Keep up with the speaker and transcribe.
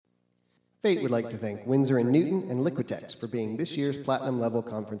Fate would like to thank Winsor & Newton and Liquitex for being this year's Platinum Level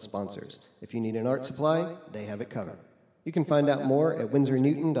Conference sponsors. If you need an art supply, they have it covered. You can find out more at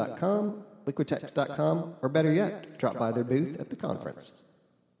windsornewton.com, liquitex.com, or better yet, drop by their booth at the conference.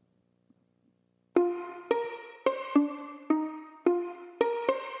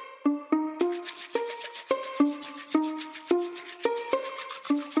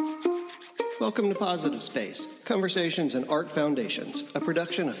 Welcome to Positive Space, Conversations in Art Foundations, a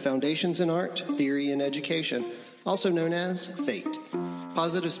production of Foundations in Art, Theory and Education, also known as FATE.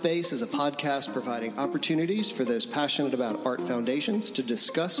 Positive Space is a podcast providing opportunities for those passionate about art foundations to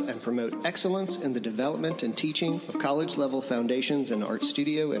discuss and promote excellence in the development and teaching of college-level foundations in art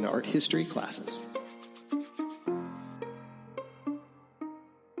studio and art history classes.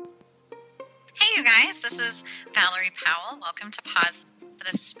 Hey, you guys, this is Valerie Powell. Welcome to Positive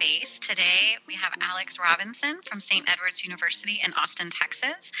Space. Today we have Alex Robinson from St. Edward's University in Austin,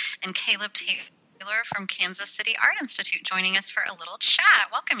 Texas, and Caleb Taylor from Kansas City Art Institute joining us for a little chat.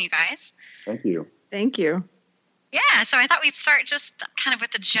 Welcome, you guys. Thank you. Thank you. Yeah, so I thought we'd start just kind of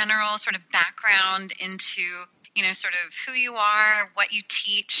with the general sort of background into, sort of who you are, what you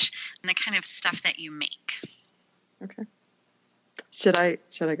teach, and the kind of stuff that you make. Okay. Should I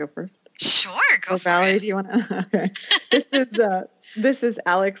go first? Sure, go for Valerie, it. do you want to? Okay. This is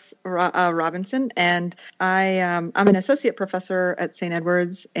Alex Robinson, and I'm an associate professor at St.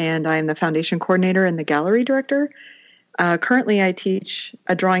 Edward's, and I'm the foundation coordinator and the gallery director. Currently, I teach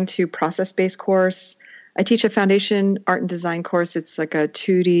a drawing to process-based course. I teach a foundation art and design course. It's like a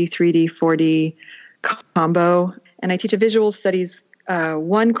 2D, 3D, 4D combo, and I teach a visual studies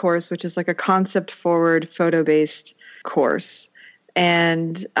 1 course, which is like a concept-forward, photo-based course.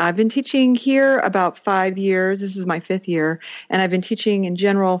 And I've been teaching here about 5 years. This is my 5th year. And I've been teaching in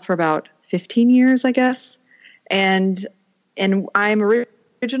general for about 15 years, I guess. And I'm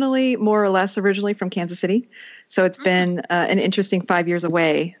originally from Kansas City. So it's been an interesting 5 years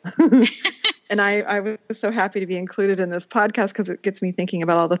away. And I was so happy to be included in this podcast because it gets me thinking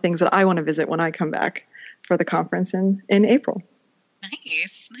about all the things that I want to visit when I come back for the conference in April.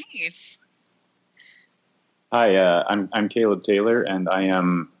 Nice. Hi, I'm Caleb Taylor, and I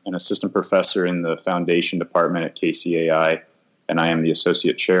am an assistant professor in the foundation department at KCAI, and I am the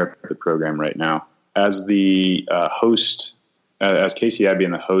associate chair of the program right now. As the host, as KCAI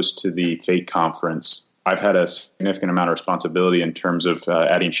being the host to the FATE conference, I've had a significant amount of responsibility in terms of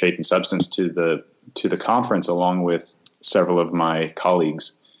adding shape and substance to the conference, along with several of my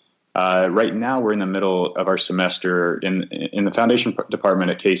colleagues. Right now, we're in the middle of our semester in the foundation department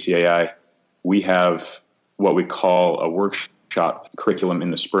at KCAI. We have what we call a workshop curriculum in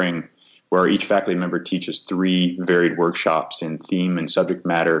the spring, where each faculty member teaches 3 varied workshops in theme and subject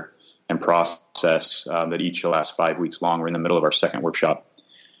matter and process that each will last 5 weeks long. We're in the middle of our 2nd workshop.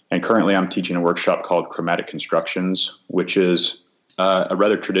 And currently I'm teaching a workshop called Chromatic Constructions, which is a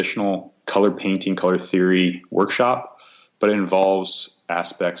rather traditional color painting, color theory workshop, but it involves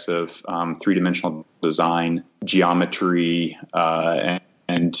aspects of 3-dimensional design, geometry,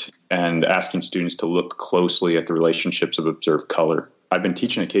 and asking students to look closely at the relationships of observed color. I've been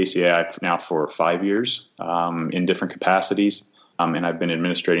teaching at KCAI now for 5 years in different capacities, and I've been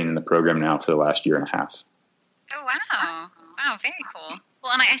administrating in the program now for the last year and a half. Oh, wow. Wow, very cool.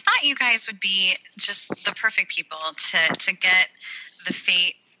 Well, and I thought you guys would be just the perfect people to get the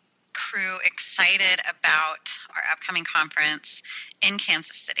FATE crew excited about our upcoming conference in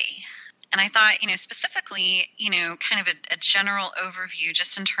Kansas City. And I thought, specifically, kind of a general overview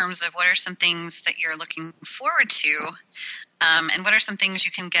just in terms of what are some things that you're looking forward to and what are some things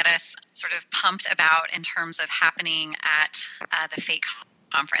you can get us sort of pumped about in terms of happening at the FATE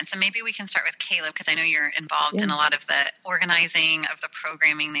conference. And maybe we can start with Caleb because I know you're involved in a lot of the organizing of the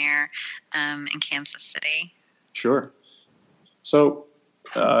programming there in Kansas City. Sure. So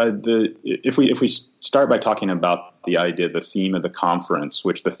if we start by talking about the idea, the theme of the conference,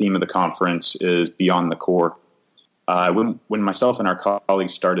 which the theme of the conference is Beyond the Core. When myself and our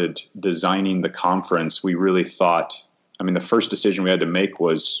colleagues started designing the conference, we really thought, the first decision we had to make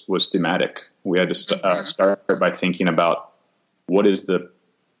was thematic. We had to start by thinking about what is the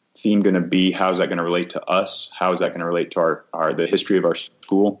theme going to be? How is that going to relate to us? How is that going to relate to the history of our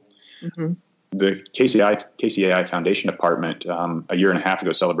school? Mm-hmm. The KCAI Foundation Department a year and a half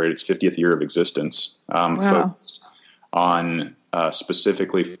ago celebrated its 50th year of existence, focused on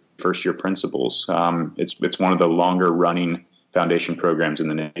specifically first-year principles. It's one of the longer-running foundation programs in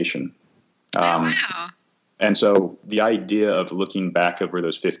the nation. Wow. And so the idea of looking back over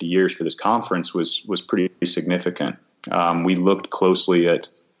those 50 years for this conference was pretty significant. We looked closely at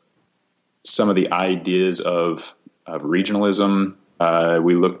some of the ideas of regionalism,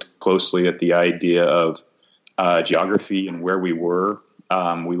 We looked closely at the idea of geography and where we were.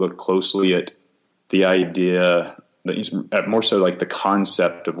 We looked closely at the idea, more so like the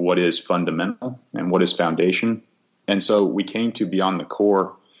concept of what is fundamental and what is foundation. And so we came to Beyond the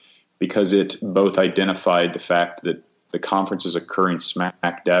Core because it both identified the fact that the conference is occurring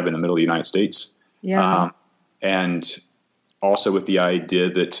smack dab in the middle of the United States. Yeah. And also with the idea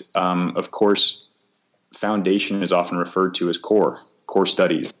that, of course, foundation is often referred to as core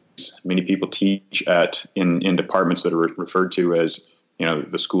studies. Many people teach in departments that are referred to as,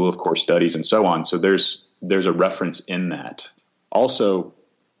 the School of Core Studies and so on. So there's a reference in that. Also,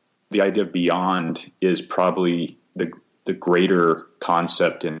 the idea of beyond is probably the greater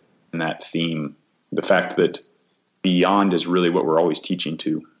concept in that theme. The fact that beyond is really what we're always teaching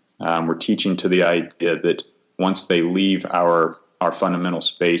to. We're teaching to the idea that once they leave our fundamental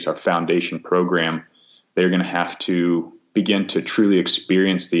space, our foundation program, they're going to have to begin to truly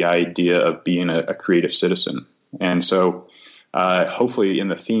experience the idea of being a creative citizen. And so hopefully in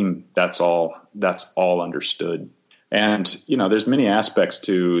the theme, that's all understood. And, there's many aspects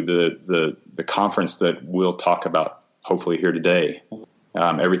to the conference that we'll talk about hopefully here today.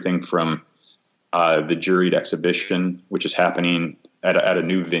 Everything from the juried exhibition, which is happening at a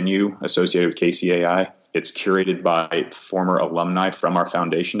new venue associated with KCAI. It's curated by former alumni from our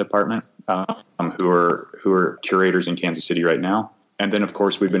foundation department who are curators in Kansas City right now. And then, of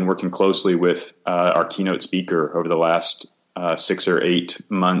course, we've been working closely with our keynote speaker over the last 6 or 8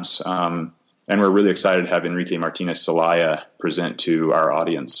 months. And we're really excited to have Enrique Martinez Celaya present to our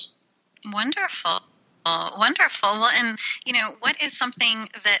audience. Wonderful. Well, and what is something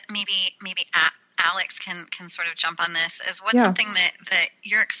that maybe Alex can sort of jump on this is what's something that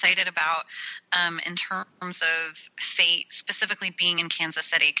you're excited about in terms of fate, specifically being in Kansas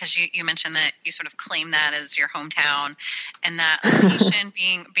City, because you mentioned that you sort of claim that as your hometown, and that location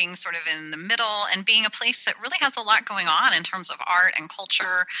being sort of in the middle and being a place that really has a lot going on in terms of art and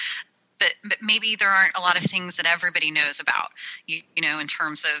culture. But maybe there aren't a lot of things that everybody knows about, in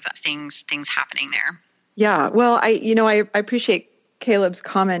terms of things happening there. Yeah, well, I appreciate Caleb's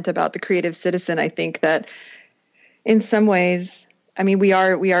comment about the creative citizen. I think that in some ways, we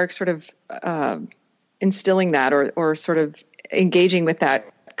are sort of instilling that or sort of engaging with that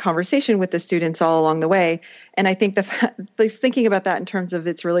conversation with the students all along the way. And I think thinking about that in terms of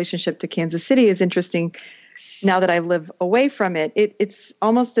its relationship to Kansas City is interesting. Now that I live away from it, it's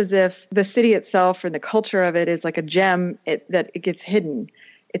almost as if the city itself and the culture of it is like a gem that it gets hidden.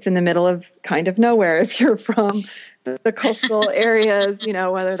 It's in the middle of kind of nowhere if you're from the coastal areas,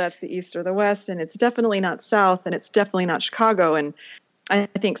 whether that's the East or the West. And it's definitely not South, and it's definitely not Chicago. And I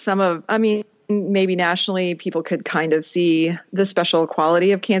think maybe nationally people could kind of see the special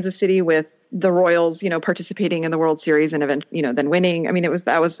quality of Kansas City with the Royals, participating in the World Series and then winning.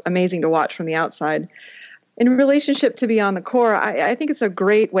 That was amazing to watch from the outside. In relationship to Beyond the Core, I think it's a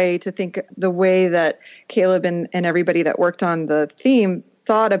great way to think the way that Caleb and everybody that worked on the theme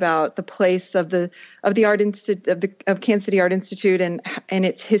thought about the place of the Art Institute of Kansas City Art Institute and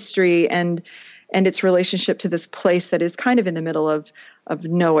its history and its relationship to this place that is kind of in the middle of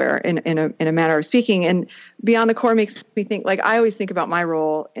nowhere in a manner of speaking. And Beyond the Core makes me think, like, I always think about my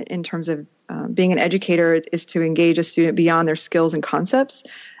role in terms of being an educator is to engage a student beyond their skills and concepts.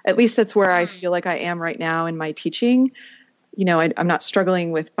 At least that's where I feel like I am right now in my teaching. I'm not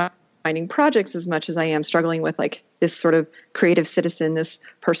struggling with finding projects as much as I am struggling with like this sort of creative citizen, this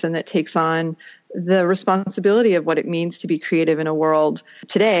person that takes on the responsibility of what it means to be creative in a world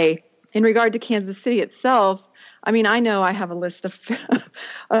today. In regard to Kansas City itself, I know I have a list of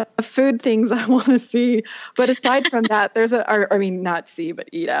food things I want to see, but aside from that, not see, but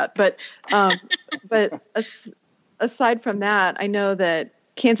eat at. But aside from that, I know that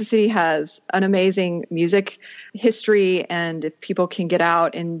Kansas City has an amazing music history, and if people can get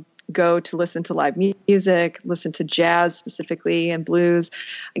out and go to listen to live music, listen to jazz specifically and blues,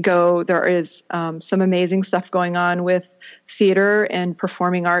 there is some amazing stuff going on with theater and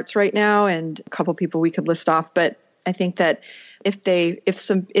performing arts right now, and a couple people we could list off. But I think that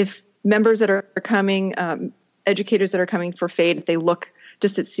if members that are coming, educators that are coming for FADE, if they look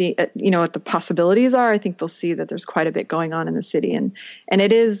just at what the possibilities are, I think they'll see that there's quite a bit going on in the city, and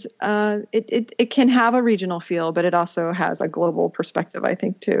it is it can have a regional feel, but it also has a global perspective, I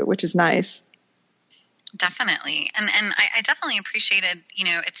think, too, which is nice. Definitely. And I definitely appreciated,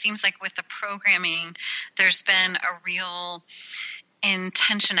 it seems like with the programming, there's been a real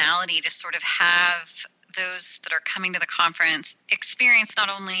intentionality to sort of have those that are coming to the conference experience not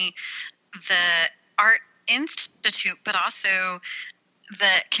only the Art Institute, but also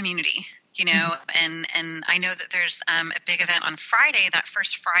the community you know, and I know that there's a big event on Friday, that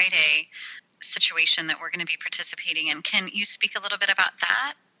first Friday situation that we're going to be participating in. Can you speak a little bit about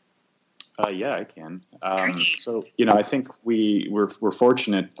that? Yeah, I can. Great. So, you know, I think we're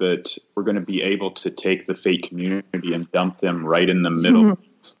fortunate that we're going to be able to take the Fate community and dump them right in the middle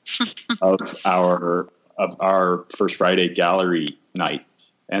of our First Friday gallery night.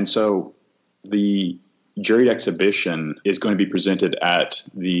 And so the juried exhibition is going to be presented at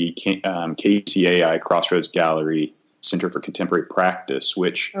the KCAI Crossroads Gallery Center for Contemporary Practice,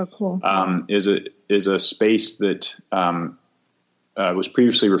 which is a space that was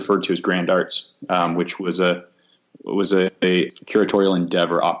previously referred to as Grand Arts, which was a curatorial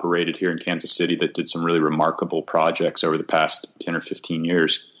endeavor operated here in Kansas City that did some really remarkable projects over the past 10 or 15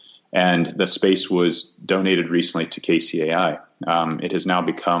 years. And the space was donated recently to KCAI. It has now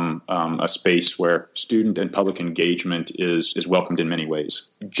become a space where student and public engagement is welcomed in many ways.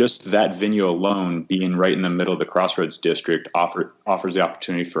 Just that venue alone, being right in the middle of the Crossroads District, offers the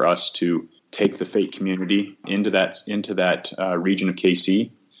opportunity for us to take the Fate community into that region of KC,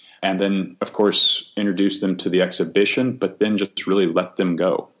 and then, of course, introduce them to the exhibition, but then just really let them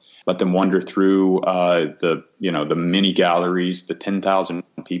go. Let them wander through the mini galleries, the 10,000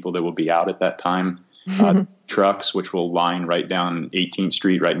 people that will be out at that time, trucks which will line right down 18th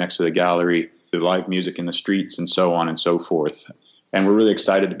Street right next to the gallery, the live music in the streets, and so on and so forth. And we're really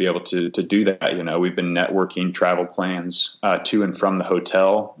excited to be able to do that. You know, we've been networking travel plans to and from the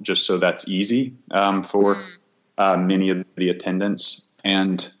hotel just so that's easy for many of the attendants.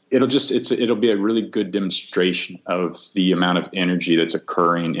 And it'll be a really good demonstration of the amount of energy that's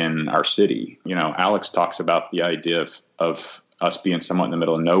occurring in our city. You know, Alex talks about the idea of us being somewhat in the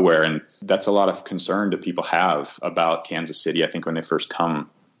middle of nowhere, and that's a lot of concern that people have about Kansas City. I think when they first come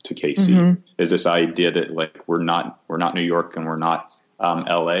to KC, is this idea that like we're not New York and we're not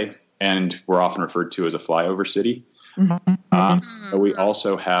LA, and we're often referred to as a flyover city. But we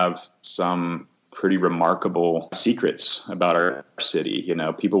also have some pretty remarkable secrets about our city. You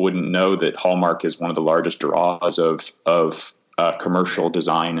know, people wouldn't know that Hallmark is one of the largest draws of commercial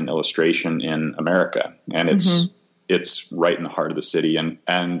design and illustration in America, and it's right in the heart of the city.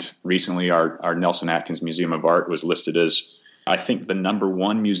 And recently, our Nelson Atkins Museum of Art was listed as, I think, the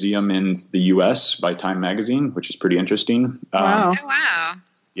 #1 museum in the U.S. by Time Magazine, which is pretty interesting. Wow. Oh, wow.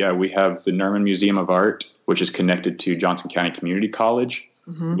 Yeah, we have the Nerman Museum of Art, which is connected to Johnson County Community College,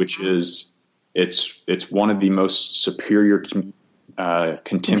 which is it's one of the most superior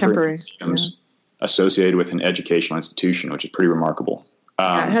contemporary museums associated with an educational institution, which is pretty remarkable.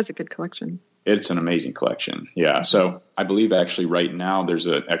 Yeah, it has a good collection. It's an amazing collection. Yeah. So I believe actually right now there's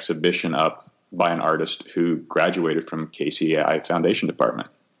an exhibition up by an artist who graduated from KCAI Foundation Department,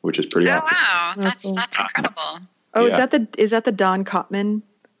 which is pretty awesome. Wow. That's incredible. Oh, yeah. Is that the Don Kottman?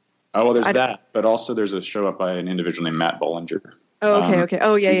 Oh, well, there's that, but also there's a show up by an individual named Matt Bollinger. Oh, okay, okay.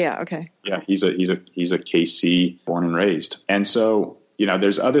 Oh, yeah, okay. Yeah, he's a KC born and raised. And so, you know,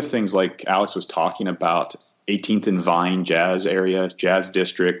 there's other things like Alex was talking about. 18th and Vine Jazz area, Jazz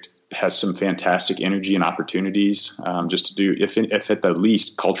District has some fantastic energy and opportunities just to do, if at the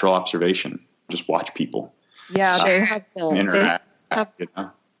least, cultural observation. Just watch people. Yeah,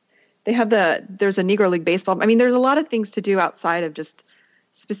 they have there's a Negro League baseball. I mean, there's a lot of things to do outside of just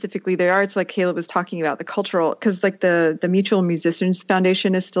specifically the arts, like Caleb was talking about, the cultural, because like the Mutual Musicians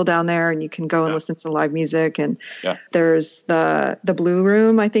Foundation is still down there, and you can go and listen to live music. And there's the Blue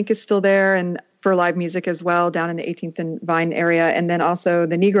Room, I think, is still there, and for live music as well, down in the 18th and Vine area. And then also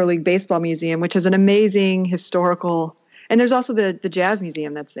the Negro League Baseball Museum, which is an amazing historical, and there's also the Jazz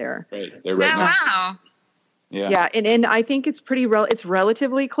Museum that's there. Right. They're right now. Wow. Yeah. And I think it's it's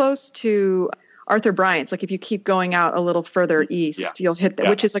relatively close to Arthur Bryant's. Like if you keep going out a little further east, you'll hit that,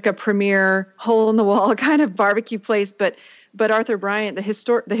 which is like a premier hole in the wall kind of barbecue place. But Arthur Bryant,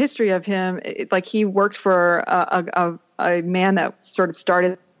 the history of him, like he worked for a man that sort of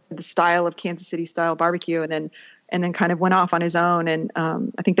started the style of Kansas City style barbecue, and then kind of went off on his own. And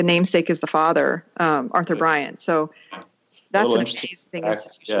I think the namesake is the father, Arthur Bryant. So that's an amazing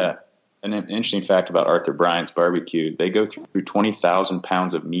institution. Yeah. An interesting fact about Arthur Bryant's barbecue: they go through 20,000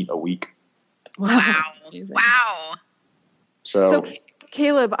 pounds of meat a week. Wow! Wow! So,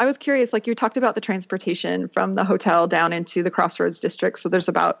 Caleb, I was curious. Like you talked about the transportation from the hotel down into the Crossroads District. So there's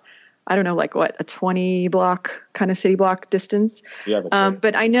about, I don't know, like what, a 20 block kind of city block distance. Yeah.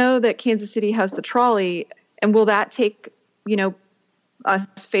 But I know that Kansas City has the trolley, and will that take us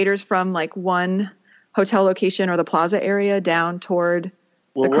faders from like one hotel location or the plaza area down toward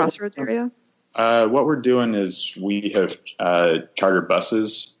the Crossroads area? What we're doing is we have charter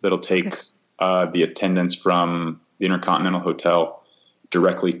buses that'll take the attendants from the Intercontinental Hotel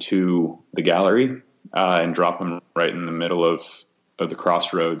directly to the gallery and drop them right in the middle of the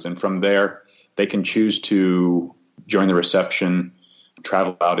crossroads. And from there, they can choose to join the reception,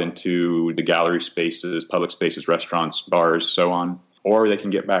 travel out into the gallery spaces, public spaces, restaurants, bars, so on. Or they can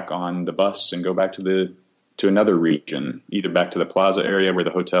get back on the bus and go back to another region, either back to the plaza area where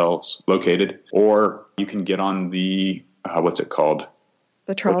the hotel's located, or you can get on the, what's it called?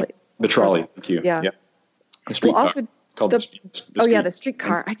 The trolley. The trolley, thank you. Yeah. The streetcar. Well, also the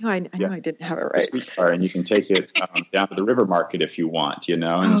streetcar. I know I didn't have it right. The streetcar, and you can take it down to the River Market if you want, And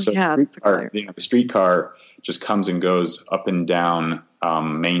the streetcar just comes and goes up and down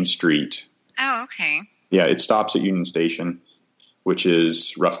Main Street. Oh, okay. Yeah, it stops at Union Station, which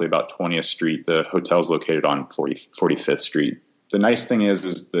is roughly about 20th Street. The hotel's located on 45th Street. The nice thing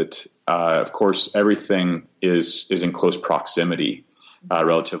is that, of course, everything is in close proximity.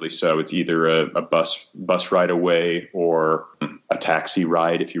 Relatively so. It's either a bus ride away or a taxi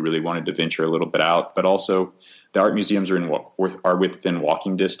ride if you really wanted to venture a little bit out. But also, the art museums are within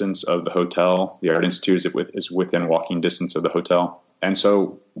walking distance of the hotel. The Art Institute is within walking distance of the hotel. And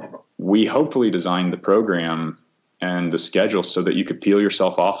so we hopefully designed the program and the schedule so that you could peel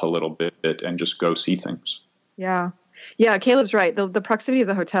yourself off a little bit and just go see things. Yeah. Caleb's right. The proximity of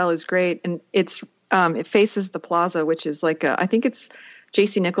the hotel is great, and it faces the plaza, which is like I think it's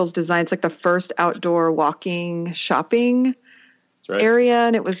J.C. Nichols' design. It's like the first outdoor walking shopping area,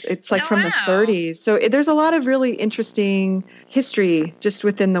 and it's like from the 30s. So there's a lot of really interesting history just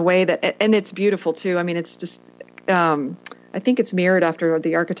within the way that, and it's beautiful too. I mean, it's just I think it's mirrored after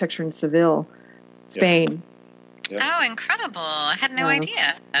the architecture in Seville, Spain. Yeah. Oh, incredible! I had no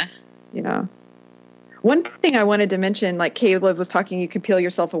idea. Yeah. One thing I wanted to mention, like Caleb was talking, you could peel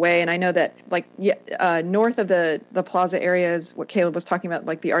yourself away. And I know that north of the plaza area is what Caleb was talking about.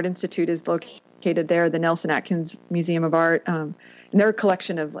 Like the Art Institute is located there, the Nelson Atkins Museum of Art. And their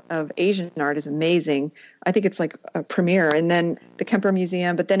collection of Asian art is amazing. I think it's like a premiere. And then the Kemper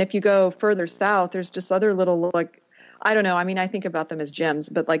Museum. But then if you go further south, there's just other little, I don't know. I mean, I think about them as gems,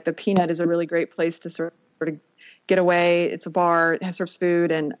 but like the Peanut is a really great place to sort of get away. It's a bar, it serves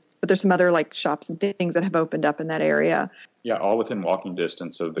food, but there's some other like shops and things that have opened up in that area. Yeah, all within walking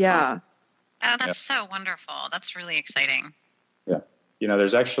distance of the conference. Oh, that's so wonderful. That's really exciting. Yeah.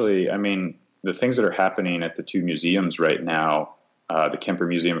 There's actually, the things that are happening at the two museums right now, the Kemper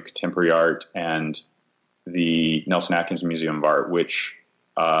Museum of Contemporary Art and the Nelson Atkins Museum of Art, which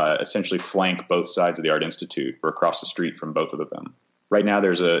essentially flank both sides of the Art Institute. We're across the street from both of them. Right now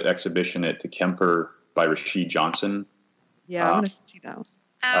there's an exhibition at the Kemper by Rashid Johnson. Yeah, I want to see that one.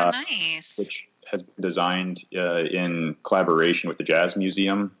 Oh, nice. Which has been designed in collaboration with the Jazz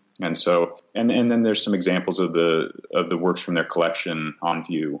Museum. And so, and then there's some examples of the works from their collection on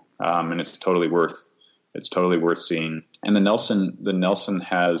view. And it's totally worth seeing. And the Nelson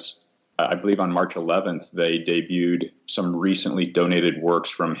has, I believe on March 11th, they debuted some recently donated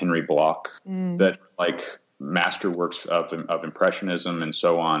works from Henry Block that like masterworks of Impressionism and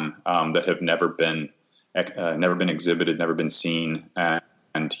so on, that have never been exhibited, never been seen.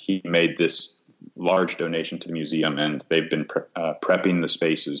 And he made this large donation to the museum, and they've been prepping the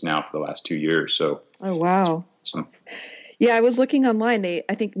spaces now for the last 2 years. So, oh wow! Yeah, I was looking online.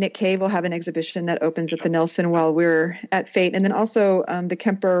 I think Nick Cave will have an exhibition that opens at the Nelson while we're at Fate, and then also the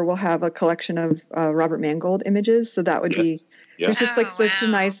Kemper will have a collection of Robert Mangold images. So that would be there's just like such a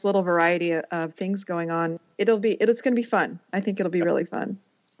nice little variety of things going on. It's going to be fun. I think it'll be really fun.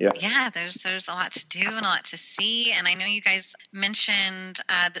 Yeah, there's a lot to do and a lot to see. And I know you guys mentioned,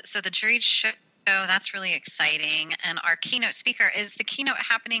 the juried show, that's really exciting. And our keynote speaker, is the keynote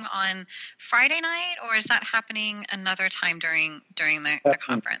happening on Friday night, or is that happening another time during the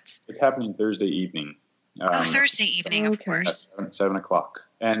conference? It's happening Thursday evening. Thursday evening, of course. At 7 o'clock.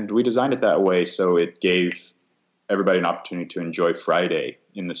 And we designed it that way so it gave everybody an opportunity to enjoy Friday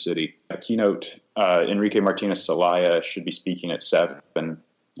in the city. A keynote, Enrique Martinez Celaya should be speaking at 7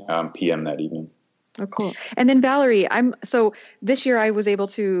 p.m. that evening. Oh, cool. And then Valerie, so this year I was able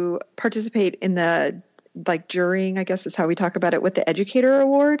to participate in the jurying, I guess is how we talk about it, with the Educator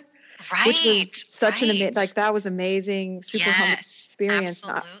Award. Right. Which was such an that was amazing, super humble experience.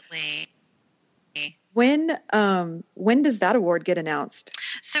 Absolutely. When does that award get announced?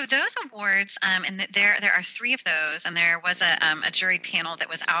 So those awards, and there are 3 of those, and there was a jury panel that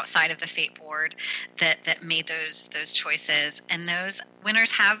was outside of the Fate board that made those choices, and those winners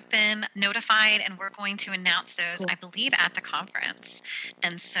have been notified, and we're going to announce those, cool. I believe, at the conference.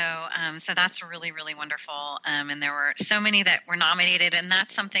 And so that's really, really wonderful. And there were so many that were nominated, and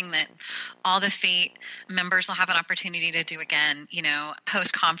that's something that all the Fate members will have an opportunity to do again,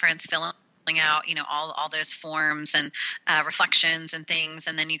 post-conference, fill out, all those forms and reflections and things,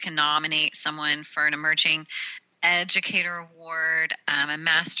 and then you can nominate someone for an emerging educator award, a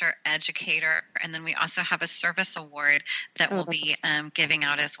master educator, and then we also have a service award that we'll be giving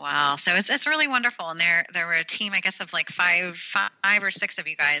out as well. So it's really wonderful. And there were a team, I guess, of like five or six of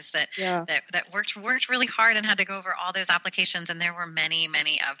you guys that worked really hard and had to go over all those applications, and there were many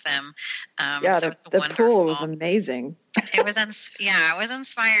of them. So the pool was amazing. It was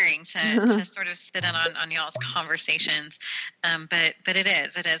inspiring to sort of sit in on y'all's conversations, but it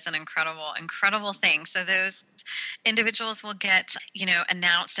is an incredible thing. So those individuals will get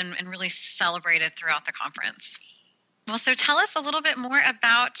announced and really celebrated throughout the conference. Well, so tell us a little bit more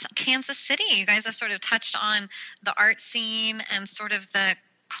about Kansas City. You guys have sort of touched on the art scene and sort of the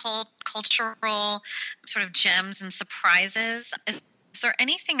cultural sort of gems and surprises. Is there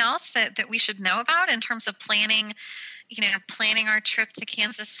anything else that we should know about in terms of planning our trip to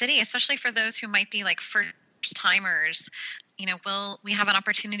Kansas City, especially for those who might be like first timers? Will we have an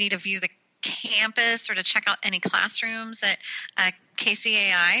opportunity to view the campus or to check out any classrooms at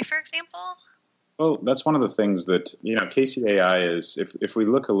KCAI, for example? Well, that's one of the things that, KCAI is, if we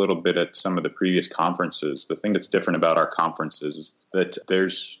look a little bit at some of the previous conferences, the thing that's different about our conferences is that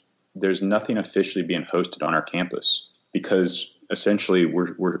there's nothing officially being hosted on our campus, because essentially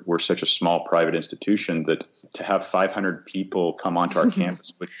we're such a small private institution that to have 500 people come onto our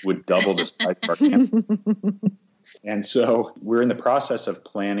campus would double the size of our campus. And so we're in the process of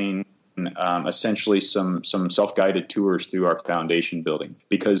planning essentially some self-guided tours through our foundation building,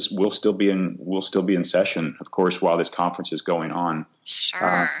 because we'll still be in session, of course, while this conference is going on.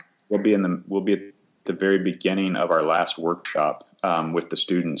 Sure. We'll be at the very beginning of our last workshop with the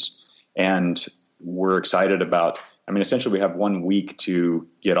students, and we're excited about. Essentially, we have 1 week to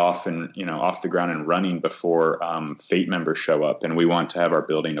get off the ground and running before FATE members show up, and we want to have our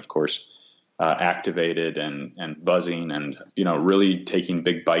building, of course, activated and buzzing, and really taking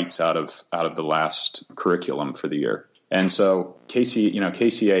big bites out of the last curriculum for the year. And so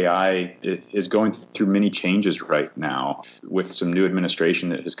KCAI is going through many changes right now with some new administration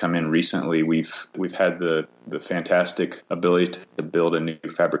that has come in recently. We've had the fantastic ability to build a new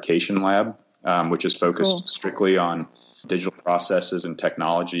fabrication lab, which is focused strictly on digital processes and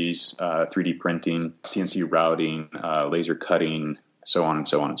technologies, 3D printing, CNC routing, laser cutting, so on and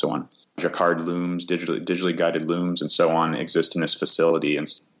so on and so on. Jacquard looms, digitally guided looms, and so on exist in this facility.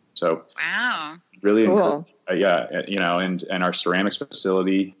 And so, wow, cool. Really and our ceramics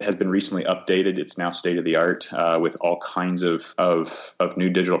facility has been recently updated. It's now state of the art with all kinds of new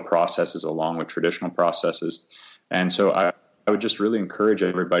digital processes along with traditional processes. And so I would just really encourage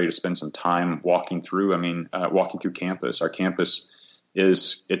everybody to spend some time walking through campus. Our campus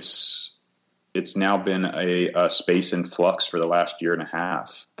it's now been a space in flux for the last year and a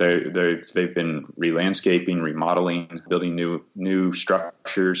half. They've been re-landscaping, remodeling, building new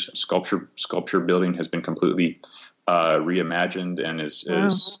structures. Sculpture building has been completely reimagined and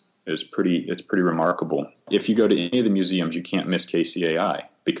is pretty remarkable. If you go to any of the museums, you can't miss KCAI,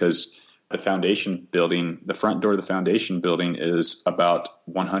 because the foundation building, the front door of the foundation building, is about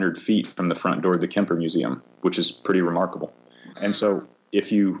 100 feet from the front door of the Kemper Museum, which is pretty remarkable. And so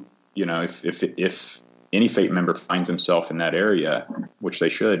if any FATE member finds themselves in that area, which they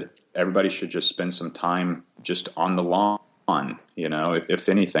should, everybody should just spend some time just on the lawn, if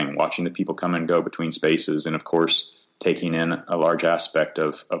anything, watching the people come and go between spaces, and of course, taking in a large aspect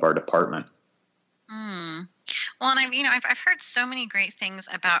of our department. Well, and I've heard so many great things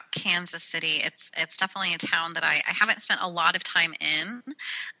about Kansas City. It's definitely a town that I haven't spent a lot of time in,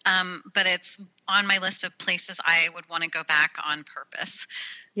 but it's on my list of places I would want to go back on purpose.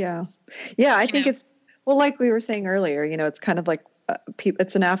 Yeah. I think it's, well, like we were saying earlier, it's kind of like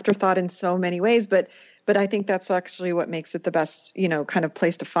it's an afterthought in so many ways, but I think that's actually what makes it the best, kind of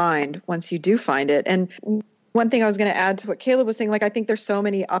place to find once you do find it. And one thing I was going to add to what Caleb was saying, I think there's so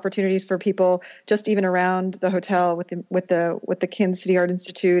many opportunities for people just even around the hotel with the Kansas City Art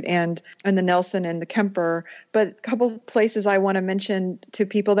Institute and the Nelson and the Kemper. But a couple places I want to mention to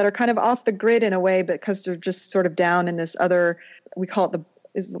people that are kind of off the grid in a way, because they're just sort of down in this other, we call it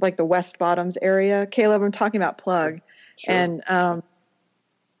is like the West Bottoms area. Caleb, I'm talking about Plug. Sure.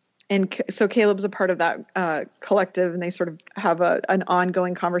 And so Caleb's a part of that collective, and they sort of have an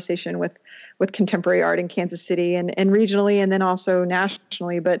ongoing conversation with contemporary art in Kansas City and regionally, and then also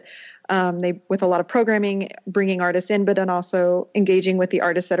nationally. But they, with a lot of programming, bringing artists in, but then also engaging with the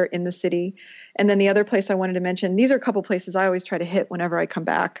artists that are in the city. And then the other place I wanted to mention, these are a couple places I always try to hit whenever I come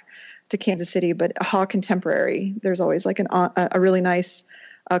back to Kansas City, but HA Contemporary, there's always like a really nice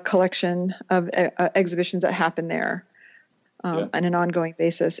collection of exhibitions that happen there. on an ongoing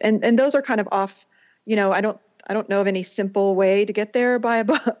basis. And those are kind of off, I don't know of any simple way to get there by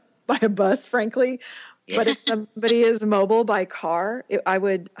a bus, frankly. Yeah. But if somebody is mobile by car, I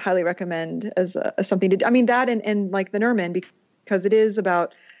would highly recommend as something to do. I mean, that and like the Nerman, because it is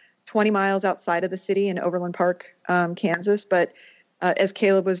about 20 miles outside of the city in Overland Park, Kansas. But as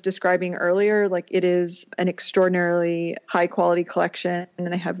Caleb was describing earlier, like it is an extraordinarily high quality collection,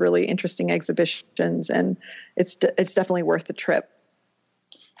 and they have really interesting exhibitions, and it's definitely worth the trip.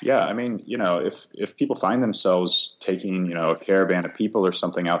 Yeah, I mean, if people find themselves taking, a caravan of people or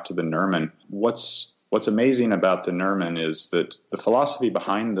something out to the Nerman, what's amazing about the Nerman is that the philosophy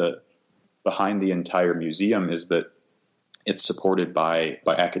behind the entire museum is that it's supported by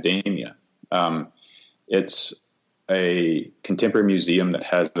academia. It's a contemporary museum that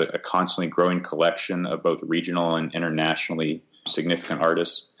has a constantly growing collection of both regional and internationally significant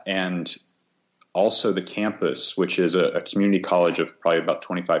artists, and also the campus, which is a community college of probably about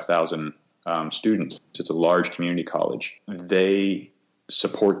 25,000 students. It's a large community college. They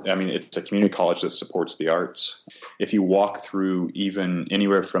support, it's a community college that supports the arts. If you walk through even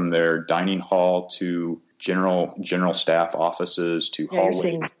anywhere from their dining hall to general staff offices to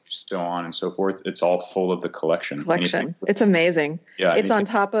hallways, so on and so forth, it's all full of the collection. It's amazing. Yeah, it's on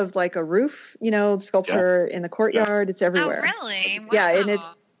top of like a roof, sculpture in the courtyard. It's everywhere. Oh, really? Wow. Yeah, and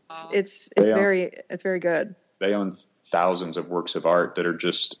it's very good. They own thousands of works of art that are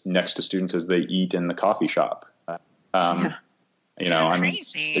just next to students as they eat in the coffee shop.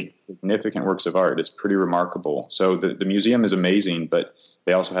 Crazy. Significant works of art. It's pretty remarkable. So the museum is amazing, but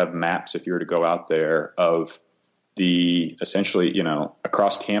they also have maps, if you were to go out there, of the essentially,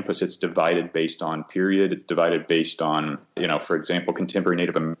 across campus, it's divided based on period. It's divided based on, for example, contemporary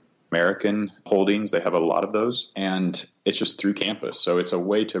Native American holdings. They have a lot of those, and it's just through campus. So it's a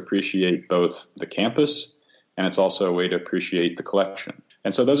way to appreciate both the campus, and it's also a way to appreciate the collection.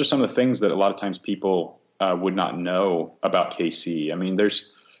 And so those are some of the things that a lot of times people would not know about KC. I mean,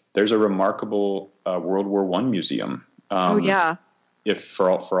 there's a remarkable World War I museum. If for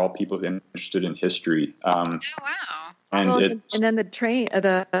all people interested in history. Oh wow! And then the train,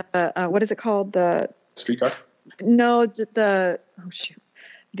 what is it called? The streetcar? No, the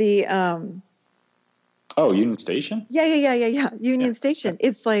Union Station. Yeah. Union Station.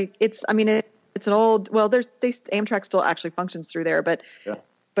 It's like it's an old. Well, Amtrak still actually functions through there, but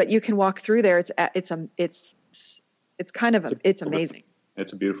you can walk through there. It's amazing.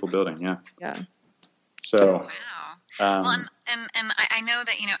 It's a beautiful building. Yeah. Yeah. So. Wow. Well, and I know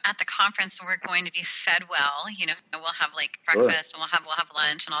that, at the conference we're going to be fed well, we'll have like breakfast and we'll have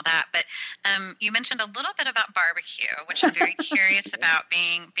lunch and all that. But you mentioned a little bit about barbecue, which I'm very curious about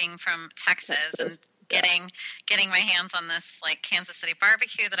being from Texas and getting my hands on this like Kansas City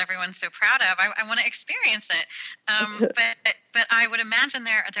barbecue that everyone's so proud of. I want to experience it. But I would imagine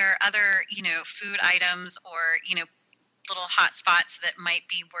there are other, food items or, little hot spots that might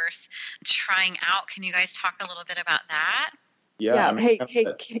be worth trying out. Can you guys talk a little bit about that? Yeah. Hey,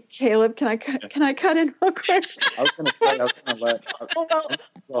 Caleb, can I cut in real quick? I was going to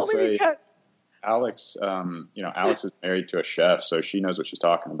say, Alex, Alex is married to a chef, so she knows what she's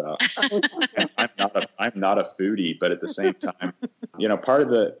talking about. I'm not a foodie, but at the same time, part of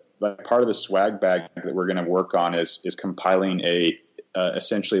the swag bag that we're going to work on is compiling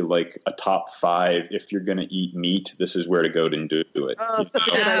essentially like a top 5. If you're going to eat meat, this is where to go to do it. Oh,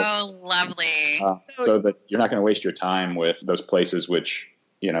 lovely. So that you're not going to waste your time with those places which,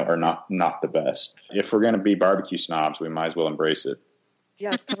 are not the best. If we're going to be barbecue snobs, we might as well embrace it.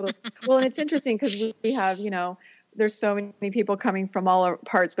 Yes, totally. Well, and it's interesting because we have, there's so many people coming from all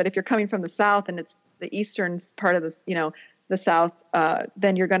parts, but if you're coming from the South and it's the eastern part of the South,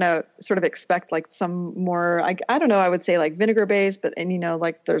 then you're going to sort of expect like some more, I don't know, I would say like vinegar based, but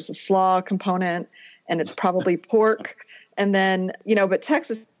like there's a slaw component and it's probably pork. And then, but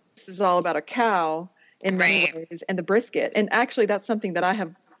Texas is all about a cow in many ways and the brisket. And actually that's something that I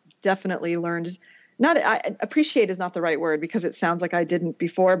have definitely learned. Appreciate is not the right word because it sounds like I didn't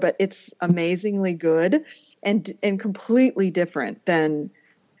before, but it's amazingly good and completely different than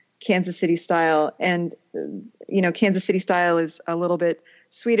Kansas City style. And, Kansas City style is a little bit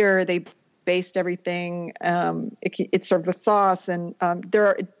sweeter. They based everything. It's served with sauce. And there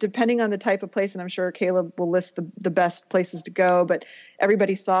are, depending on the type of place, and I'm sure Caleb will list the best places to go, but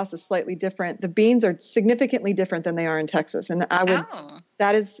everybody's sauce is slightly different. The beans are significantly different than they are in Texas. And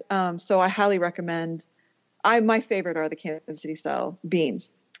that is, so I highly recommend, my favorite are the Kansas City style beans.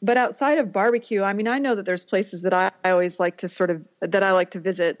 But outside of barbecue, I know that there's places that I always like to that I like to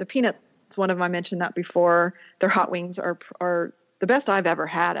visit. The Peanuts, one of them, I mentioned that before. Their hot wings are the best I've ever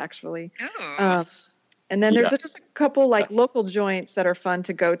had, actually. And then there's just a couple like local joints that are fun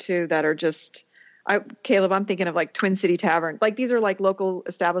to go to that are just, Caleb, I'm thinking of like Twin City Tavern. Like these are like local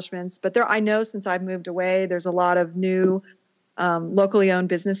establishments, but I know since I've moved away, there's a lot of new locally owned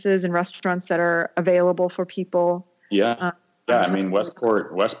businesses and restaurants that are available for people. Yeah. I mean,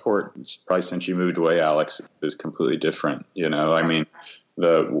 Westport, probably since you moved away, Alex, is completely different. You know, I mean,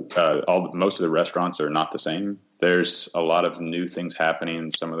 most of the restaurants are not the same. There's a lot of new things happening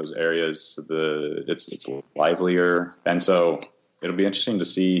in some of those areas. It's livelier, and so it'll be interesting to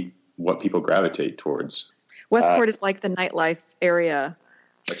see what people gravitate towards. Westport is like the nightlife area.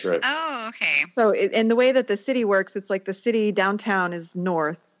 That's right. Oh, okay. So, and the way that the city works, it's like the city downtown is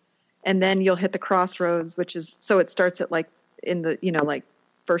north, and then you'll hit the crossroads, which is so it starts at like in the like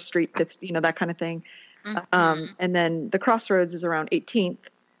First Street, Fifth, that kind of thing, and then the crossroads is around 18th.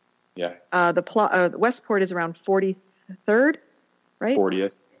 Yeah. The Westport is around 43rd, right?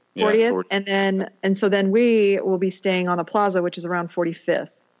 40th. Yeah, 40th. And so then we will be staying on the plaza, which is around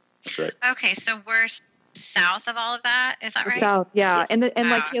 45th. That's right. Okay, so we're south of all of that. Is that right? South, yeah. And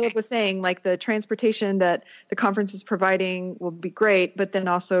like Caleb was saying, like the transportation that the conference is providing will be great, but then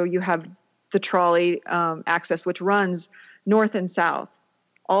also you have the trolley access, which runs north and south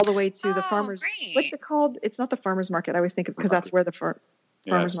all the way to the farmers. Great. What's it called? It's not the farmers market. I always think of because that's where the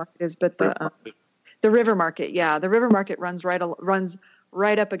farmers market is, but the river market. Yeah, the river market runs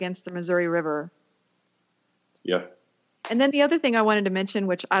right up against the Missouri River. Yeah. And then the other thing I wanted to mention,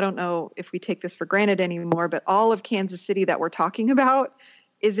 which I don't know if we take this for granted anymore, but all of Kansas City that we're talking about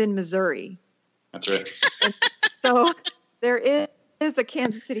is in Missouri. That's right. So there is a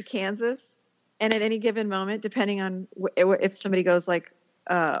Kansas City, Kansas, and at any given moment, depending on if somebody goes like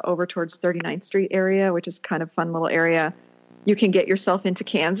over towards 39th Street area, which is kind of fun little area, you can get yourself into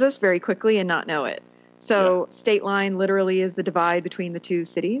Kansas very quickly and not know it. So state line literally is the divide between the two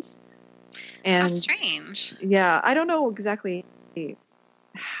cities. And how strange. Yeah, I don't know exactly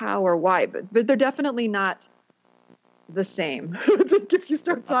how or why, but they're definitely not the same. If you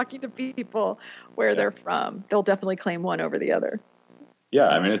start talking to people where they're from, they'll definitely claim one over the other. Yeah,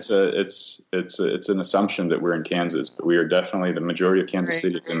 I mean it's an assumption that we're in Kansas, but we are definitely the majority of Kansas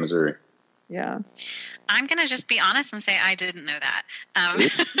City is in Missouri. Yeah. I'm going to just be honest and say I didn't know that. I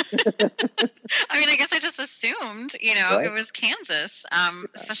mean, I guess I just assumed, it was Kansas,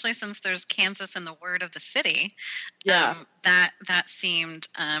 especially since there's Kansas in the word of the city. Yeah. That seemed,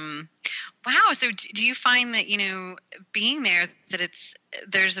 wow. So do you find that, being there, that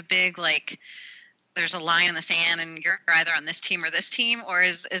there's a big, there's a line in the sand and you're either on this team or this team, or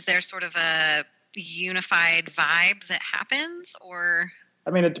is there sort of a unified vibe that happens, or... I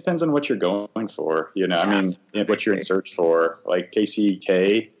mean, it depends on what you're going for, I mean, what you're in search for. Like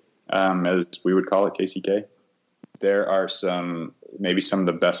KCK, as we would call it, KCK, there are maybe some of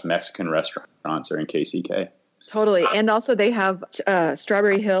the best Mexican restaurants are in KCK. Totally. And also they have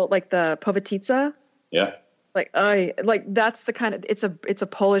Strawberry Hill, like the Povatitsa. Yeah. Like that's the kind of, it's a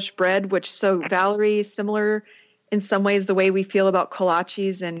Polish bread, which Valerie, similar in some ways the way we feel about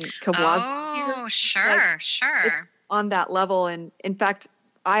kolaches and kiełbasa. Oh, sure. On that level. And in fact,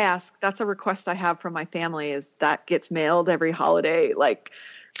 that's a request I have from my family, is that gets mailed every holiday, like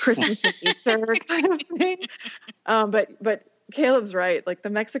Christmas and Easter kind of thing. But Caleb's right. Like the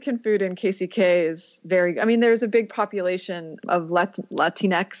Mexican food in KCK is there's a big population of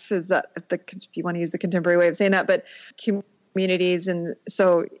Latinx, if you want to use the contemporary way of saying that, but communities. And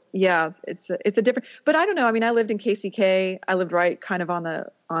so, yeah, it's a different, but I don't know. I mean, I lived in KCK. I lived right kind of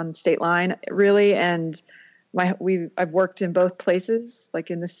on state line really. And I've worked in both places,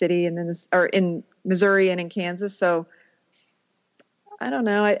 like in the city and in Missouri and in Kansas. So I don't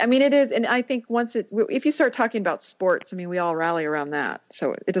know. I mean, it is. And I think if you start talking about sports, I mean, we all rally around that.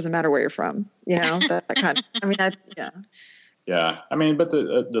 So it doesn't matter where you're from, that kind of, I mean, yeah. Yeah. I mean, but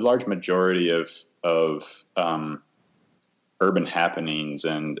the large majority of urban happenings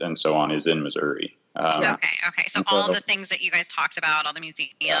and so on is in Missouri. Okay. So all the things that you guys talked about, all the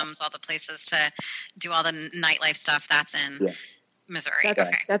museums, all the places to do all the nightlife stuff, that's in Missouri.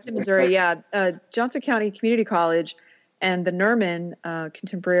 That's in Missouri, yeah. Johnson County Community College and the Nerman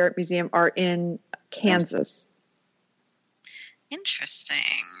Contemporary Art Museum are in Kansas. Interesting.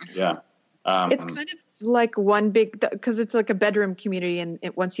 Yeah. It's kind of like one big, because it's like a bedroom community, and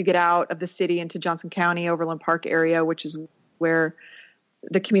once you get out of the city into Johnson County, Overland Park area, which is where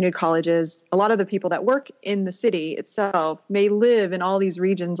the community colleges, a lot of the people that work in the city itself may live in all these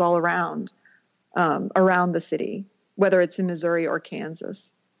regions all around the city, whether it's in Missouri or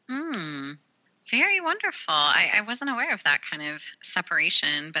Kansas. Very wonderful. I wasn't aware of that kind of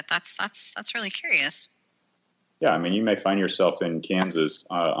separation, but that's really curious. Yeah, I mean, you may find yourself in Kansas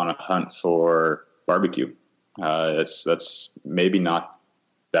on a hunt for barbecue. That's maybe not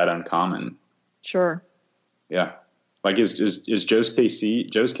that uncommon. Sure. Yeah. Like is Joe's KC?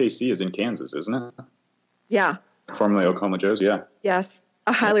 Joe's KC is in Kansas, isn't it? Yeah. Formerly Oklahoma Joe's. Yeah. Yes.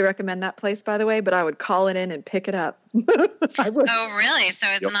 I highly recommend that place, by the way, but I would call it in and pick it up. I would. Oh, really? So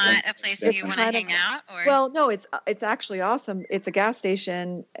it's not a place you want to hang out? Or? Well, no, it's actually awesome. It's a gas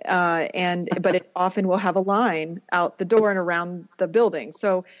station, but it often will have a line out the door and around the building.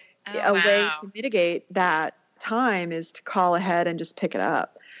 So way to mitigate that time is to call ahead and just pick it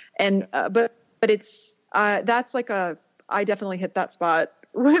up. And but it's that's like I definitely hit that spot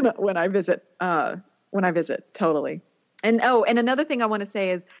when I visit totally. And another thing I want to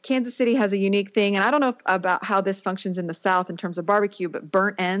say is Kansas City has a unique thing, and I don't know about how this functions in the South in terms of barbecue, but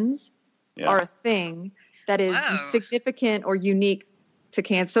burnt ends are a thing that is significant or unique to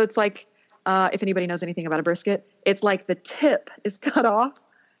Kansas. So it's like, if anybody knows anything about a brisket, it's like the tip is cut off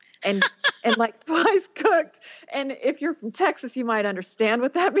and like twice cooked. And if you're from Texas, you might understand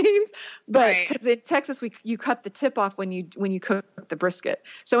what that means. But because in Texas, you cut the tip off when you cook the brisket.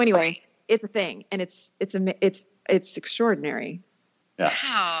 So anyway, it's a thing, and it's extraordinary. Yeah.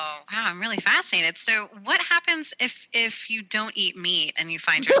 Wow, I'm really fascinated. So what happens if you don't eat meat and you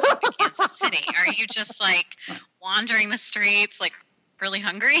find yourself in Kansas City? Are you just like wandering the streets, like really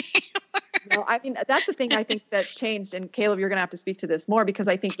hungry? No, I mean, that's the thing I think that's changed. And Caleb, you're going to have to speak to this more, because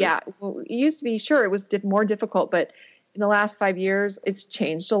I think, it used to be, sure, it was more difficult, but in the last 5 years, it's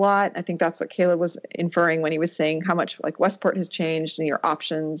changed a lot. I think that's what Caleb was inferring when he was saying how much like Westport has changed and your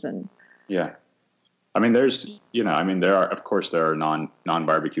options. And yeah. I mean, there are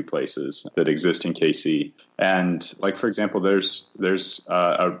non-barbecue places that exist in KC. And like, for example, there's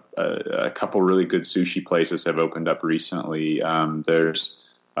a couple really good sushi places have opened up recently. There's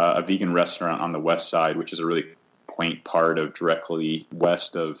a vegan restaurant on the west side, which is a really quaint part of directly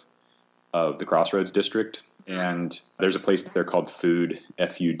west of the Crossroads district. And there's a place there called Food,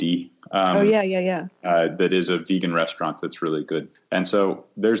 F-U-D. That is a vegan restaurant that's really good. And so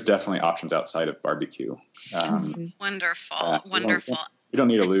there's definitely options outside of barbecue. Wonderful. We don't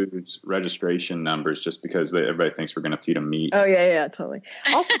need to lose registration numbers just because everybody thinks we're going to feed them meat. Oh, yeah, totally.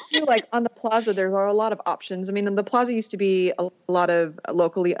 Also, too, like on the plaza, there are a lot of options. I mean, the plaza used to be a lot of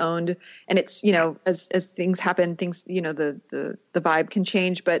locally owned, and it's, as things happen, the vibe can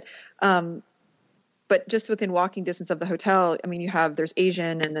change. But just within walking distance of the hotel, I mean, there's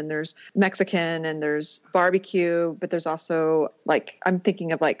Asian, and then there's Mexican, and there's barbecue, but there's also like, I'm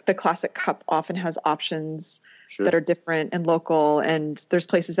thinking of like the Classic Cup often has options that are different and local, and there's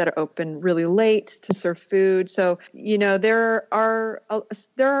places that are open really late to serve food. So, there are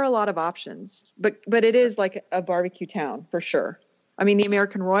a lot of options, but it is like a barbecue town for sure. I mean, the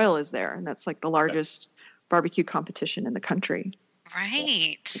American Royal is there, and that's like the largest barbecue competition in the country.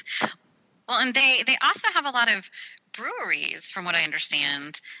 Right. Well, and they also have a lot of breweries, from what I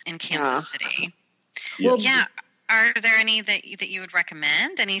understand, in Kansas City. Well, yeah. Are there any that you would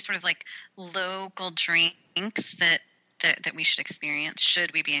recommend? Any sort of like local drinks that we should experience?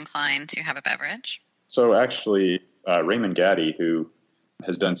 Should we be inclined to have a beverage? So actually, Raymond Gaddy, who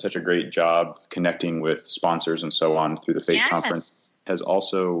has done such a great job connecting with sponsors and so on through the FATE conference, has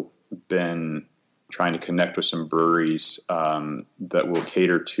also been trying to connect with some breweries that will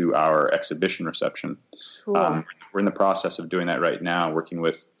cater to our exhibition reception. Cool. We're in the process of doing that right now, working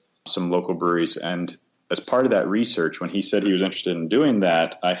with some local breweries. And as part of that research, when he said he was interested in doing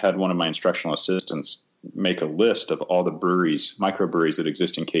that, I had one of my instructional assistants make a list of all the breweries, microbreweries that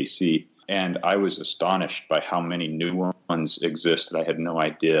exist in KC. And I was astonished by how many new ones exist that I had no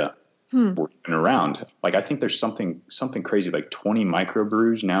idea were even around. Like, I think there's something crazy, like 20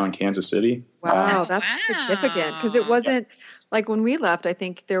 microbrews now in Kansas City. Wow, that's significant, because it wasn't like when we left. I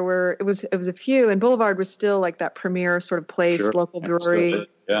think it was a few, and Boulevard was still like that premier sort of place, local brewery.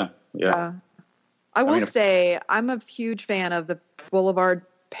 Yeah. I will say I'm a huge fan of the Boulevard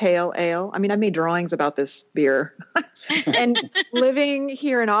Pale Ale. I mean, I've made drawings about this beer. And living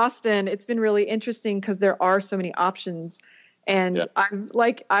here in Austin, it's been really interesting because there are so many options. And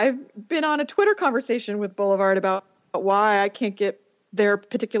I've been on a Twitter conversation with Boulevard about why I can't get their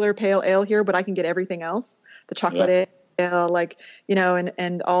particular pale ale here, but I can get everything else, the chocolate ale,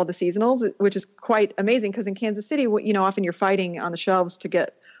 and all the seasonals, which is quite amazing. Because in Kansas City, often you're fighting on the shelves to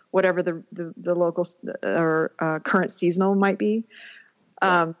get whatever the local or current seasonal might be.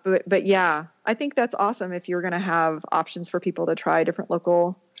 But yeah, I think that's awesome if you're going to have options for people to try different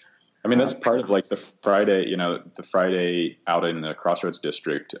local. I mean, that's part of like the Friday out in the Crossroads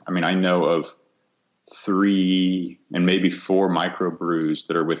district. I mean, I know of 3 and maybe 4 microbrews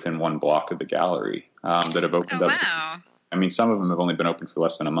that are within 1 block of the gallery that have opened up. Wow. I mean, some of them have only been open for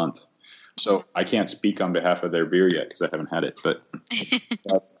less than a month. So I can't speak on behalf of their beer yet because I haven't had it,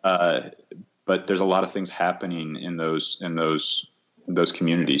 but there's a lot of things happening in those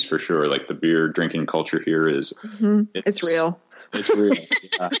communities for sure. Like the beer drinking culture here is, it's real. It's real.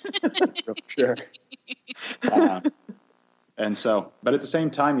 For sure. And so, but at the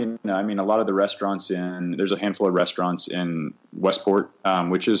same time, I mean, a lot of the restaurants there's a handful of restaurants in Westport,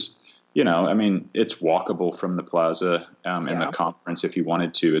 which is, I mean, it's walkable from the plaza and the conference if you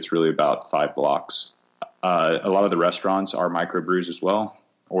wanted to. It's really about 5 blocks. A lot of the restaurants are microbrews as well,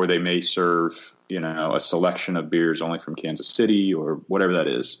 or they may serve, a selection of beers only from Kansas City or whatever that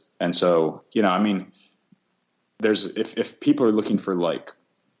is. And so, I mean, there's if people are looking for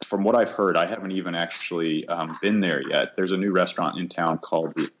from what I've heard, I haven't even actually been there yet. There's a new restaurant in town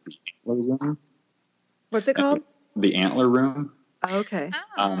called the Antler Room. What's it called? The Antler Room. Oh, okay.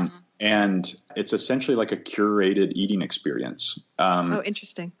 And it's essentially like a curated eating experience.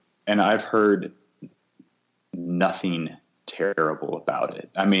 Interesting. And I've heard nothing terrible about it.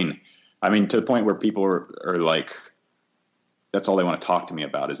 I mean, to the point where people are like, that's all they want to talk to me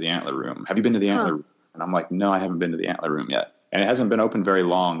about is the Antler Room. Have you been to the Antler Room? And I'm like, no, I haven't been to the Antler Room yet. And it hasn't been open very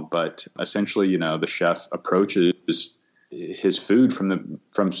long, but essentially, the chef approaches his food from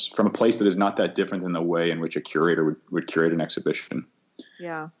a place that is not that different than the way in which a curator would curate an exhibition.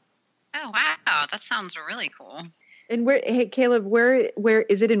 Yeah. Oh, wow. That sounds really cool. And hey, Caleb, where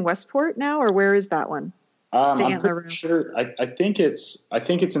is it in Westport now, or where is that one? I'm pretty sure. I think it's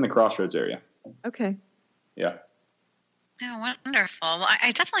in the Crossroads area. Okay. Yeah. Oh, wonderful. Well,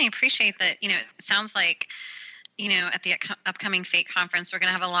 I definitely appreciate that. It sounds like, at the upcoming Fate conference, we're going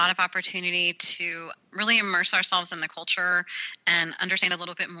to have a lot of opportunity to really immerse ourselves in the culture and understand a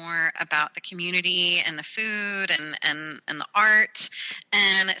little bit more about the community and the food and the art.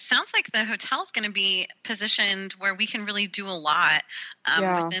 And it sounds like the hotel is going to be positioned where we can really do a lot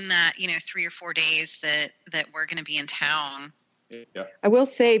within that, 3 or 4 days that we're going to be in town. Yeah. I will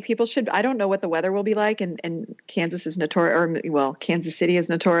say people should, I don't know what the weather will be like, and Kansas is Kansas City is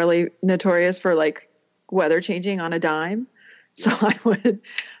notorious for weather changing on a dime. So I would,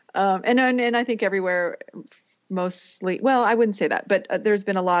 and I think everywhere mostly, well, I wouldn't say that, but there's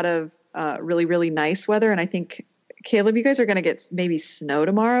been a lot of really, really nice weather. And I think, Caleb, you guys are going to get maybe snow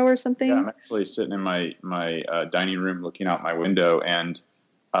tomorrow or something. Yeah, I'm actually sitting in my dining room looking out my window, and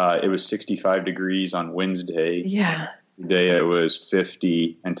it was 65 degrees on Wednesday. Yeah. Today it was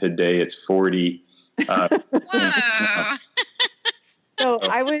 50, and today it's 40. Whoa. So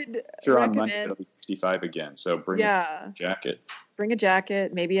I would recommend. On Monday it'll be 65 again. So bring a jacket. Bring a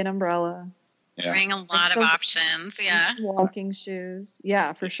jacket, maybe an umbrella. Yeah. Bring a lot of options. Yeah. Walking shoes.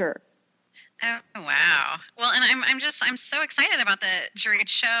 Yeah, for sure. Oh, wow. Well, and I'm so excited about the juried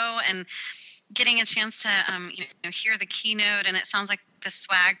show and getting a chance to hear the keynote. And it sounds like the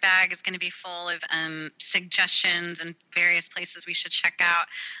swag bag is going to be full of suggestions and various places we should check out.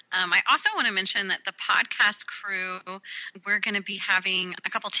 I also want to mention that the podcast crew, we're going to be having a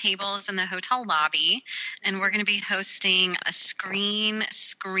couple tables in the hotel lobby, and we're going to be hosting a Screen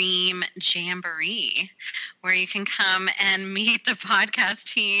Scream Jamboree where you can come and meet the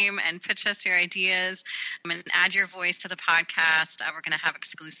podcast team and pitch us your ideas and add your voice to the podcast. We're going to have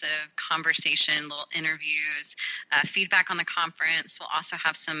exclusive conversation, little interviews, feedback on the conference. We'll also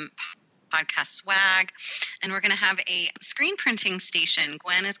have some podcast swag, and we're going to have a screen printing station.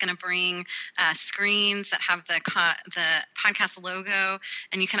 Gwen is going to bring screens that have the podcast logo,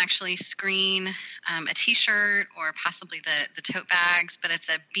 and you can actually screen a t-shirt or possibly the tote bags, but it's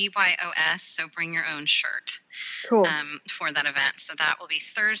a BYOS, so bring your own shirt. Cool. For that event. So that will be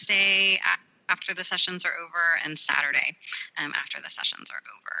Thursday after the sessions are over, and Saturday after the sessions are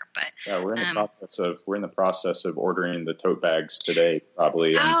over. But yeah, we're in the process of ordering the tote bags today,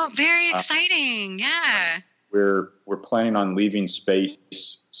 probably. Very exciting! Yeah, we're planning on leaving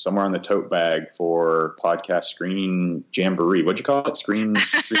space somewhere on the tote bag for podcast screening jamboree. What'd you call it? Screen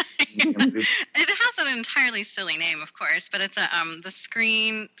jamboree? It has an entirely silly name, of course, but it's the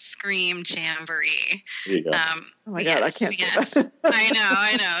Screen Scream Jamboree. There you go. Oh my God, I can't say that. I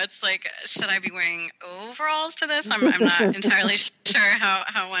know. It's like, should I be wearing overalls to this? I'm not entirely sure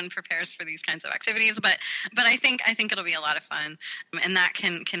how one prepares for these kinds of activities, but I think it'll be a lot of fun, and that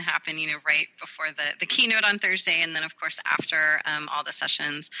can happen, right before the keynote on Thursday, and then of course after all the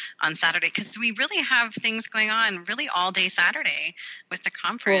sessions on Saturday, because we really have things going on really all day Saturday with the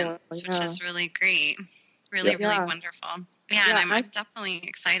conference, which is really great, really wonderful. Yeah, and I'm definitely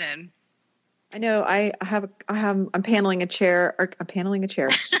excited. I know. I'm paneling a chair.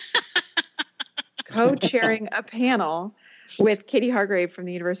 Co-chairing a panel with Katie Hargrave from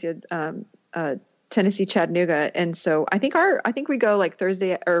the University of Tennessee, Chattanooga. And so I think we go like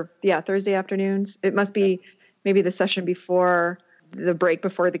Thursday afternoons. It must be maybe the session before the break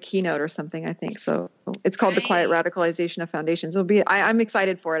before the keynote or something, I think. So it's called The Quiet Radicalization of Foundations. I'm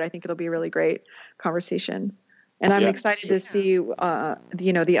excited for it. I think it'll be a really great conversation. And I'm excited to see,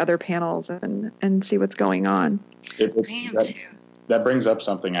 the other panels and see what's going on. That brings up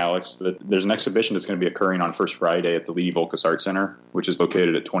something, Alex, that there's an exhibition that's going to be occurring on First Friday at the Lee Volkus Art Center, which is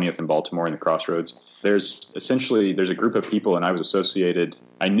located at 20th and Baltimore in the Crossroads. There's a group of people, and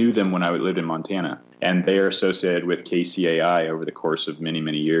I knew them when I lived in Montana, and they are associated with KCAI over the course of many,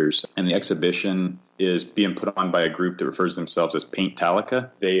 many years. And the exhibition is being put on by a group that refers themselves as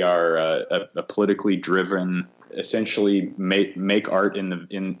Paint-Talica. They are a politically driven, essentially make art in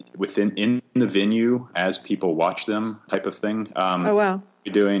the venue as people watch them type of thing. Oh wow!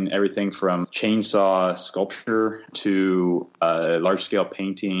 You're doing everything from chainsaw sculpture to large scale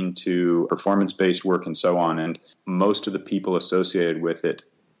painting to performance based work and so on. And most of the people associated with it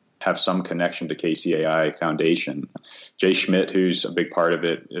have some connection to KCAI Foundation. Jay Schmidt, who's a big part of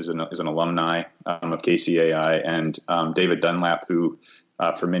it, is an alumni of KCAI, and David Dunlap, who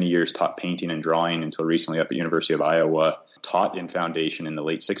for many years taught painting and drawing until recently up at University of Iowa, taught in Foundation in the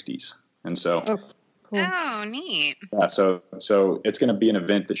late 60s. And so, cool. Oh, neat. Yeah, so it's going to be an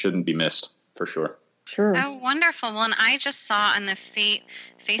event that shouldn't be missed for sure. Sure. Oh, wonderful. Well, and I just saw on the Fate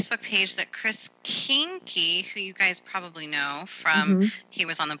Facebook page that Chris Kinky, who you guys probably know from, he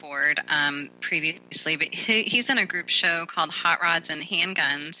was on the board previously, but he's in a group show called Hot Rods and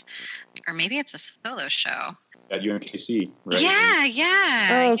Handguns, or maybe it's a solo show. At UMKC, right?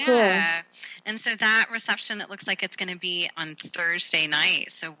 Yeah. Oh, cool. And so that reception, it looks like it's going to be on Thursday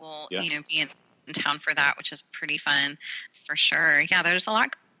night. So we'll, be in town for that, which is pretty fun for sure. Yeah, there's a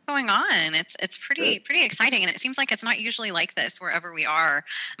lot going on. It's pretty exciting, and it seems like it's not usually like this wherever we are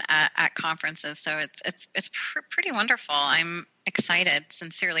at conferences. So it's pretty wonderful. I'm excited,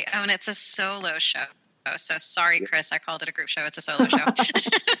 sincerely. Oh, and it's a solo show. So sorry, Chris, I called it a group show. It's a solo show.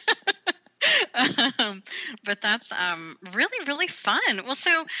 But that's really, really fun. Well,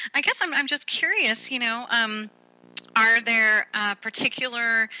 so I guess I'm just curious, are there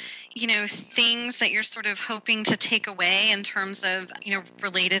particular, things that you're sort of hoping to take away in terms of,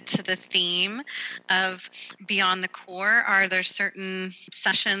 related to the theme of Beyond the Core? Are there certain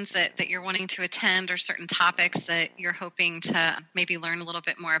sessions that you're wanting to attend, or certain topics that you're hoping to maybe learn a little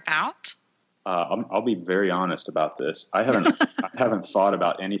bit more about? I'll be very honest about this. I haven't thought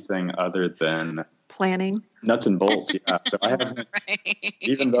about anything other than planning, nuts and bolts. Yeah. So I haven't, right.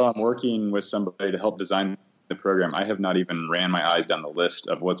 Even though I'm working with somebody to help design the program, I have not even ran my eyes down the list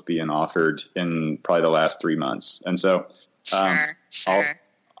of what's being offered in probably the last 3 months. And so, Sure.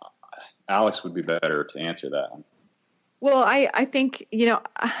 Alex would be better to answer that. Well, I think,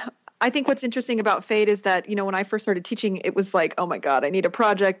 I think what's interesting about Fate is that, when I first started teaching, it was like, oh my God, I need a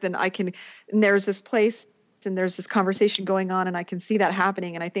project, and there's this place and there's this conversation going on, and I can see that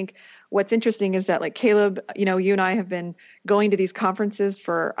happening. And I think what's interesting is that, like, Caleb, you and I have been going to these conferences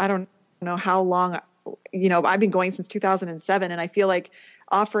for, I don't know how long, I've been going since 2007. And I feel like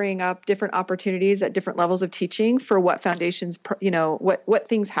offering up different opportunities at different levels of teaching for what foundations, what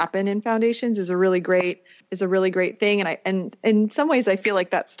things happen in foundations is a really great thing. And in some ways I feel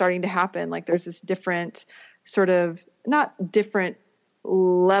like that's starting to happen. Like there's this different sort of, not different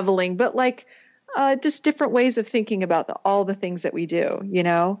leveling, but like just different ways of thinking about all the things that we do,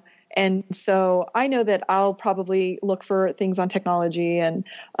 And so I know that I'll probably look for things on technology, and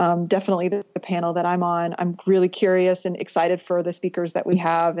definitely the panel that I'm on. I'm really curious and excited for the speakers that we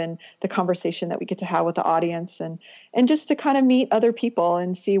have and the conversation that we get to have with the audience, and just to kind of meet other people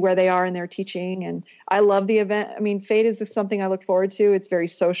and see where they are in their teaching. And I love the event. I mean, Fate is something I look forward to. It's very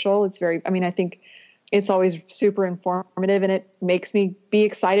social. I think it's always super informative, and it makes me be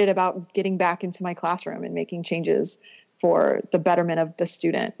excited about getting back into my classroom and making changes for the betterment of the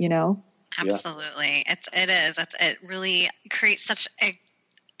student, Absolutely. It really creates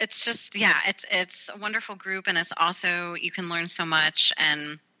it's a wonderful group, and it's also, you can learn so much,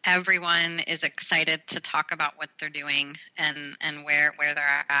 and everyone is excited to talk about what they're doing and where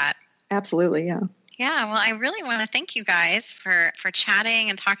they're at. Absolutely. Yeah. Yeah, well, I really want to thank you guys for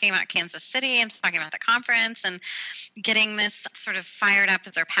chatting and talking about Kansas City and talking about the conference and getting this sort of fired up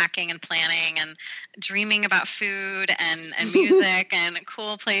as they're packing and planning and dreaming about food and music and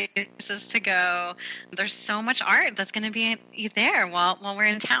cool places to go. There's so much art that's going to be there while we're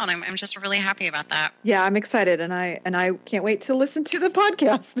in town. I'm just really happy about that. Yeah, I'm excited, and I can't wait to listen to the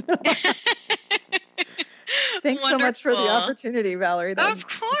podcast. Thanks so much for the opportunity, Valerie. Of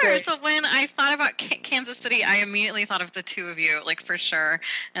course. So when I thought about Kansas City, I immediately thought of the two of you, like for sure.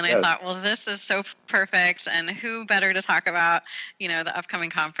 And I thought, well, this is so perfect. And who better to talk about, the upcoming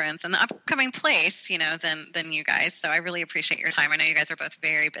conference and the upcoming place, than you guys. So I really appreciate your time. I know you guys are both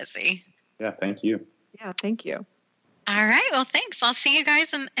very busy. Yeah, thank you. Yeah, thank you. All right. Well, thanks. I'll see you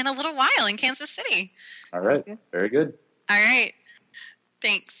guys in a little while in Kansas City. All right. Very good. All right.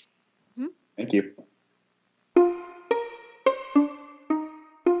 Thanks. Thank you.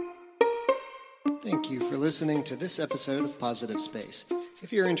 Thank you for listening to this episode of Positive Space.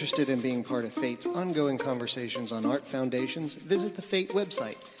 If you're interested in being part of FATE's ongoing conversations on art foundations, visit the FATE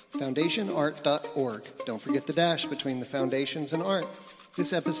website, foundationart.org. Don't forget the dash between the foundations and art.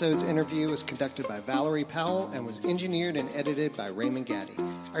 This episode's interview was conducted by Valerie Powell and was engineered and edited by Raymond Gaddy.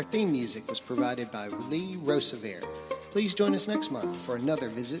 Our theme music was provided by Lee Rosevere. Please join us next month for another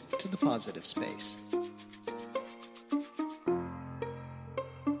visit to the Positive Space.